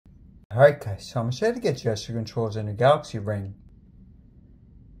Alright guys, so I'm going to show you how to get gesture controls in your Galaxy Ring.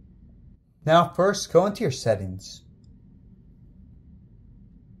 Now first, go into your settings.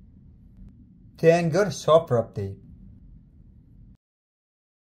 Then go to software update.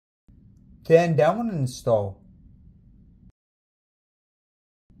 Then download and install.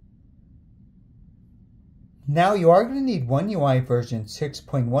 Now you are going to need One UI version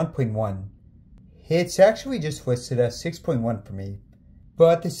 6.1.1. It's actually just listed as 6.1 for me,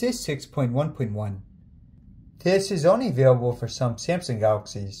 but this is 6.1.1. This is only available for some Samsung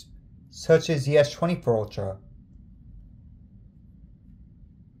Galaxies, such as the S24 Ultra.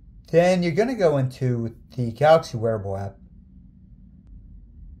 Then you're going to go into the Galaxy Wearable app.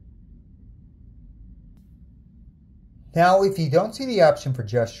 Now if you don't see the option for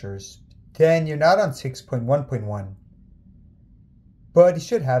gestures, then you're not on 6.1.1. But you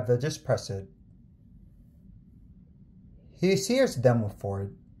should have that, just press it. You see here's a demo for it.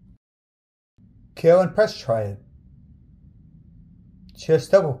 Go and press try it.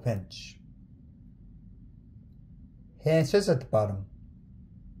 Just double pinch. And it says at the bottom.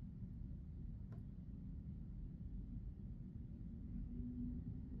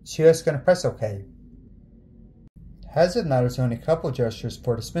 Just gonna press OK. As of now, there's only a couple gestures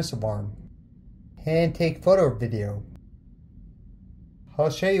for dismissive arm. And take photo or video. I'll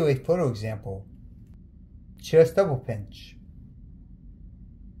show you a photo example. Just double pinch.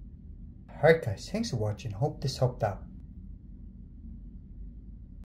 Alright guys, thanks for watching. Hope this helped out.